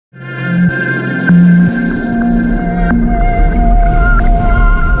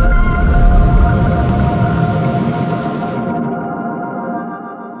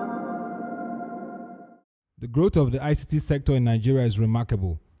growth of the ICT sector in Nigeria is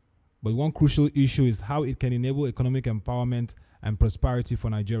remarkable, but one crucial issue is how it can enable economic empowerment and prosperity for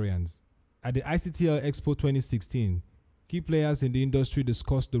Nigerians. At the ICTL Expo 2016, key players in the industry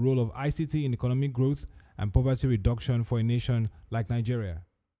discussed the role of ICT in economic growth and poverty reduction for a nation like Nigeria.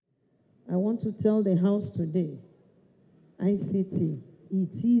 I want to tell the House today, ICT,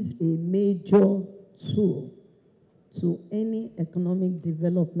 it is a major tool to any economic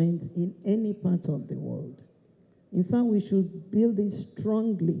development in any part of the world. In fact, we should build it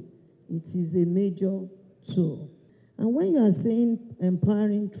strongly. It is a major tool. And when you are saying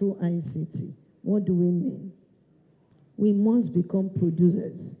empowering through ICT, what do we mean? We must become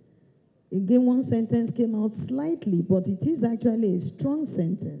producers. Again, one sentence came out slightly, but it is actually a strong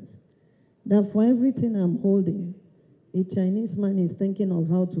sentence. That for everything I'm holding, a Chinese man is thinking of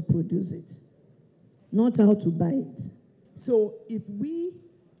how to produce it, not how to buy it. So if we,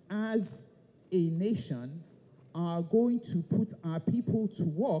 as a nation, are going to put our people to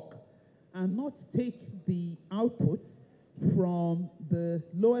work and not take the output from the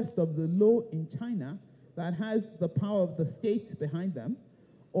lowest of the low in China that has the power of the state behind them,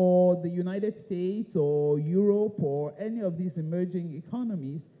 or the United States or Europe or any of these emerging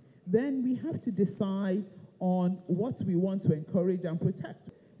economies, then we have to decide on what we want to encourage and protect.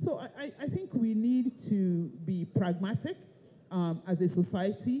 So I think we need to be pragmatic as a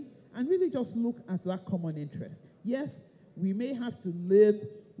society and really just look at that common interest. Yes, we may have to live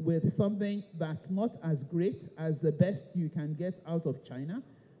with something that's not as great as the best you can get out of China,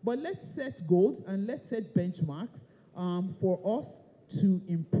 but let's set goals and let's set benchmarks for us to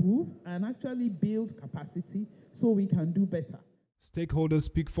improve and actually build capacity so we can do better. Stakeholders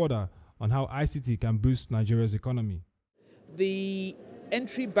speak further on how ICT can boost Nigeria's economy. The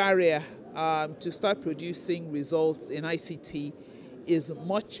entry barrier to start producing results in ICT is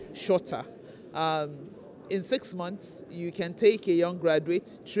much shorter. In 6 months, you can take a young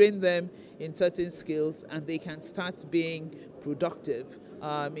graduate, train them in certain skills, and they can start being productive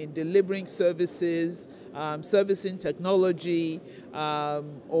in delivering services, servicing technology,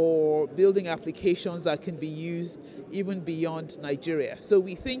 or building applications that can be used even beyond Nigeria. So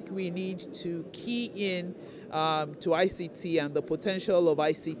we think we need to key in to ICT and the potential of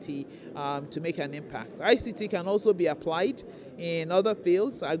ICT to make an impact. ICT can also be applied in other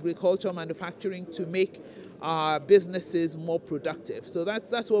fields, agriculture, manufacturing, to make our businesses more productive. So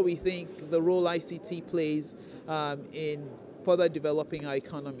that's what we think the role ICT plays in further developing our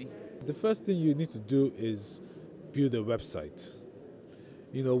economy. The first thing you need to do is build a website.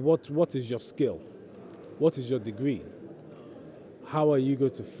 You know, what is your skill? What is your degree? How are you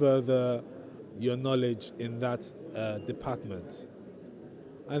going to further your knowledge in that department?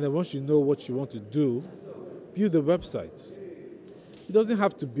 And then once you know what you want to do, build a website. It doesn't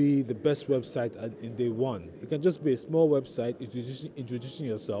have to be the best website in day one. It can just be a small website introducing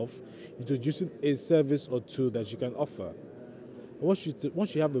yourself, introducing a service or two that you can offer. Once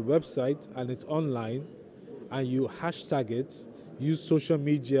you have a website and it's online and you hashtag it, use social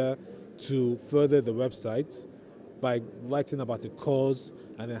media to further the website by writing about a cause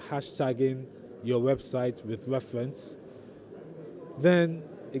and then hashtagging your website with reference, then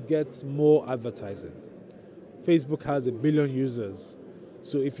it gets more advertising. Facebook has 1 billion users.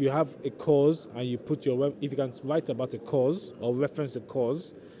 So if you have a cause and you put your if you can write about a cause or reference a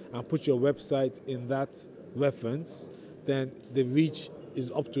cause and put your website in that reference, then the reach is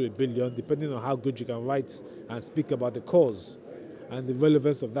up to 1 billion, depending on how good you can write and speak about the cause and the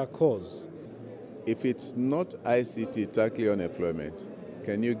relevance of that cause. If it's not ICT tackling unemployment,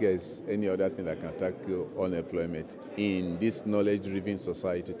 can you guess any other thing that can tackle unemployment in this knowledge-driven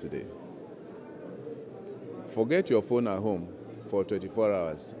society today? Forget your phone at home for 24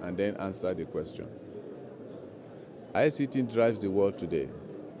 hours and then answer the question. ICT drives the world today,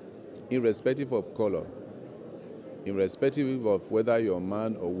 irrespective of color, irrespective of whether you're a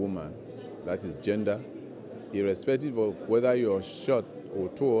man or woman, that is gender, irrespective of whether you're short or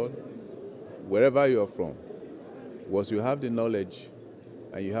tall, wherever you're from. Once you have the knowledge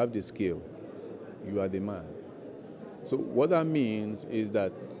and you have the skill, you are the man. So what that means is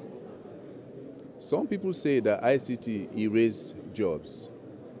that some people say that ICT erases jobs.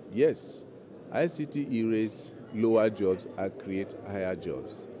 Yes, ICT erases lower jobs and create higher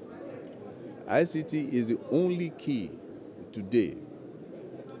jobs. ICT is the only key today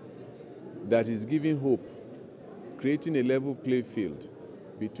that is giving hope, creating a level playing field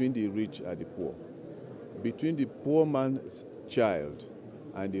between the rich and the poor, between the poor man's child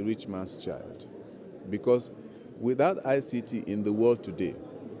and the rich man's child. Because without ICT in the world today,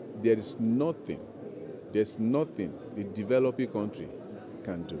 there's nothing the developing country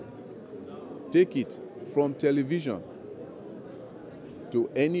can do. Take it from television to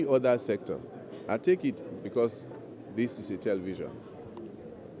any other sector. I take it because this is a television.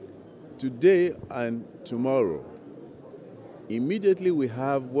 Today and tomorrow, immediately we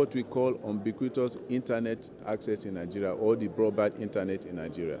have what we call ubiquitous internet access in Nigeria, or the broadband internet in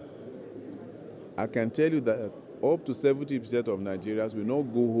Nigeria. I can tell you that up to 70% of Nigerians will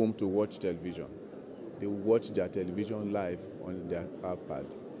not go home to watch television. They watch their television live on their iPad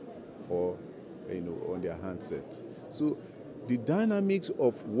or on their handset. So the dynamics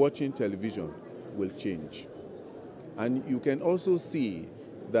of watching television will change. And you can also see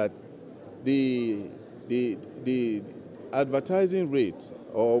that the advertising rate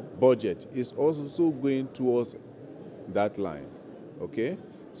or budget is also going towards that line. Okay?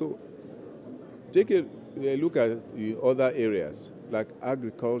 So take a look at the other areas like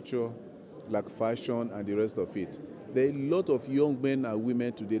agriculture, like fashion and the rest of it. There are a lot of young men and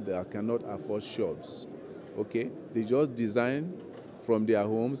women today that cannot afford shops. Okay? They just design from their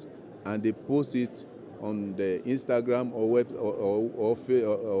homes and they post it on the Instagram or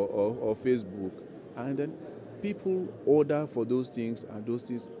Facebook, and then people order for those things, and those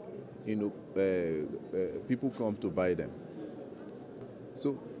things, people come to buy them.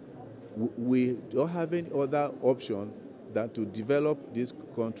 So we don't have any other option than to develop this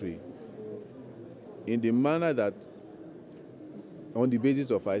country in the manner that, on the basis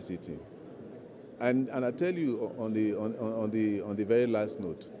of ICT. And I tell you on the very last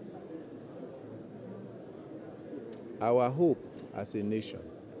note, our hope as a nation,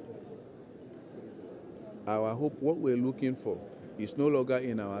 our hope, what we're looking for, is no longer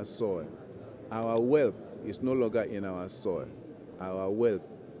in our soil. Our wealth is no longer in our soil. Our wealth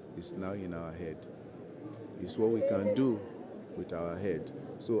is now in our head. It's what we can do with our head.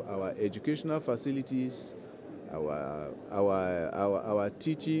 So our educational facilities, our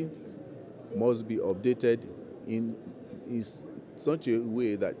teaching must be updated in such a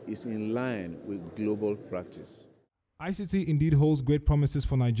way that is in line with global practice. ICT indeed holds great promises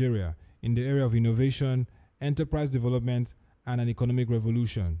for Nigeria in the area of innovation, enterprise development, and an economic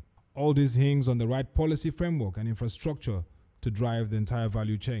revolution. All this hinges on the right policy framework and infrastructure to drive the entire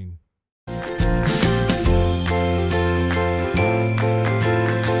value chain.